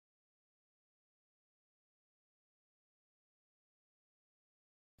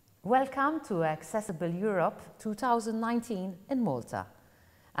Welcome to Accessible Europe 2019 in Malta.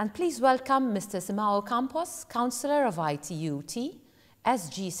 And please welcome Mr. Simão Campos, Counsellor of ITU-T,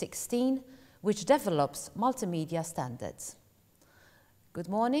 SG16, which develops multimedia standards. Good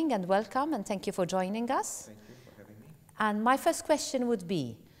morning and welcome, and thank you for joining us. Thank you for having me. And my first question would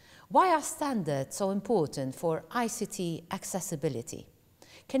be, why are standards so important for ICT accessibility?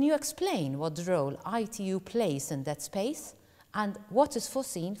 Can you explain what role ITU plays in that space and what is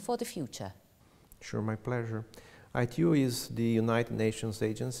foreseen for the future? Sure, my pleasure. ITU is the United Nations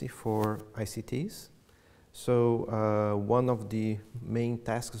Agency for ICTs. So one of the main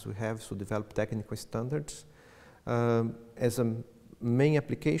tasks we have is to develop technical standards. As a main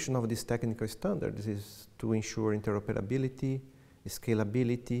application of these technical standards is to ensure interoperability,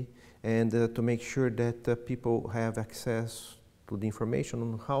 scalability, and to make sure that people have access to the information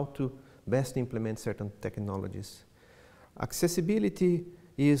on how to best implement certain technologies. Accessibility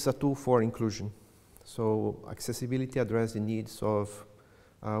is a tool for inclusion. So accessibility addresses the needs of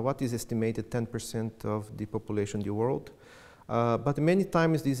what is estimated 10% of the population in the world. But many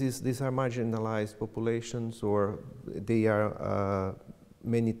times these are marginalized populations, or they are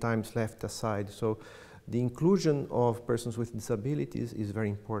many times left aside. So the inclusion of persons with disabilities is very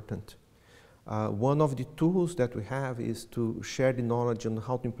important. One of the tools that we have is to share the knowledge on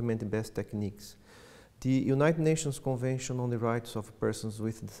how to implement the best techniques. The United Nations Convention on the Rights of Persons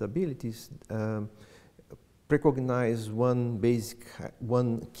with Disabilities recognize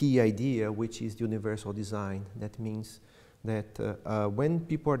one key idea, which is universal design. That means that when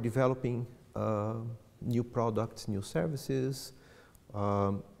people are developing new products, new services,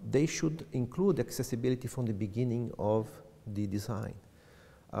 they should include accessibility from the beginning of the design.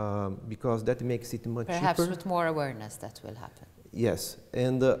 Because that makes it much cheaper. Perhaps with more awareness that will happen. Yes,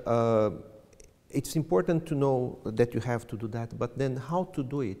 and it's important to know that you have to do that, but then how to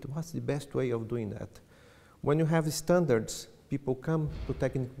do it? What's the best way of doing that? When you have standards, people come to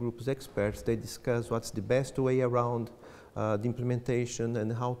technical groups, experts, they discuss what's the best way around the implementation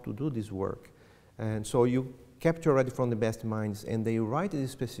and how to do this work. And so you capture already from the best minds, and they write the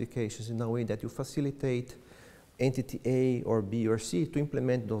specifications in a way that you facilitate entity A or B or C to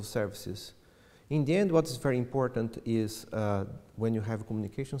implement those services. In the end, what's very important is when you have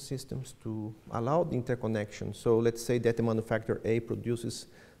communication systems to allow the interconnection. So let's say that the manufacturer A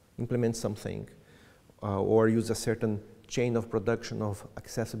implements something, or use a certain chain of production of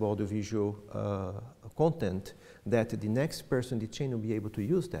accessible audiovisual content, that the next person in the chain will be able to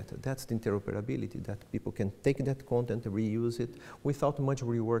use that. That's the interoperability, that people can take that content and reuse it without much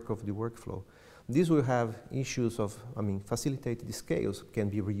rework of the workflow. This will have issues of, facilitated scales can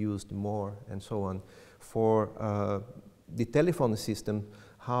be reused more and so on. For the telephone system,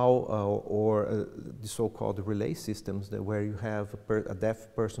 the so-called relay systems, where you have a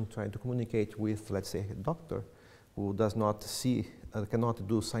deaf person trying to communicate with, let's say, a doctor who does not see, cannot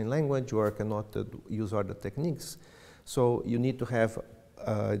do sign language or cannot use other techniques. So you need to have,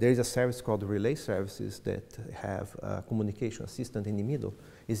 there is a service called relay services that have a communication assistant in the middle.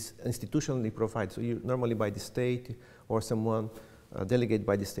 Is institutionally provided, so you normally by the state or someone delegated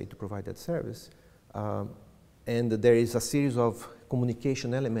by the state to provide that service. And there is a series of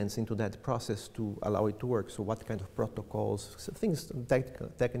communication elements into that process to allow it to work. So what kind of protocols, so things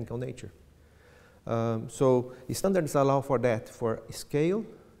technical nature. So the standards allow for that, for scale,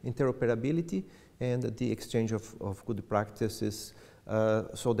 interoperability, and the exchange of good practices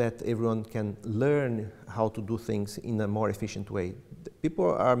so that everyone can learn how to do things in a more efficient way.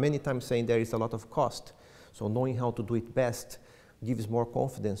 People are many times saying there is a lot of cost, so knowing how to do it best gives more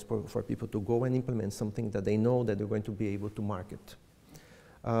confidence for people to go and implement something that they know that they're going to be able to market.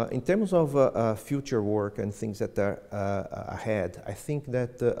 In terms of future work and things that are ahead, I think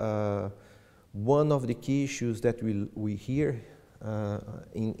that one of the key issues that we hear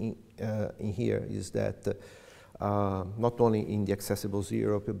in here is that not only in the Accessible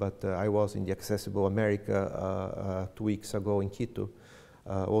Europe, but I was in the Accessible America 2 weeks ago in Quito,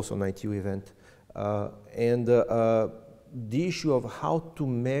 also an ITU event. The issue of how to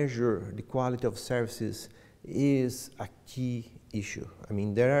measure the quality of services is a key issue.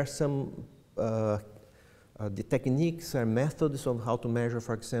 There are some the techniques or methods on how to measure,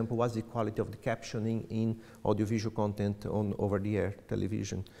 for example, what's the quality of the captioning in audiovisual content on over-the-air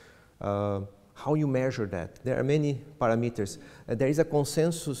television. How you measure that. There are many parameters. There is a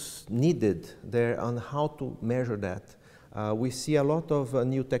consensus needed there on how to measure that. We see a lot of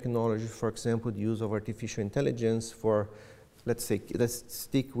new technology, for example, the use of artificial intelligence for, let's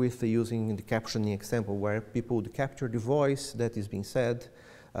stick with using the captioning example, where people would capture the voice that is being said,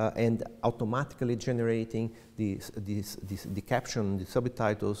 and automatically generating the caption, the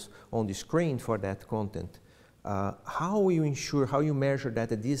subtitles on the screen for that content. How will you ensure, how you measure that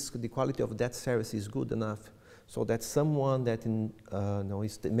the quality of that service is good enough so that someone that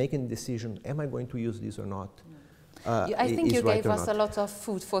is making the decision, am I going to use this or not? I think you gave us a lot of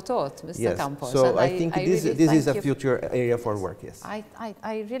food for thought, Mr. Campos. So I think this is a future area for work, yes.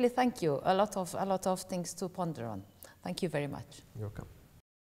 I really thank you. A lot of things to ponder on. Thank you very much. You're welcome.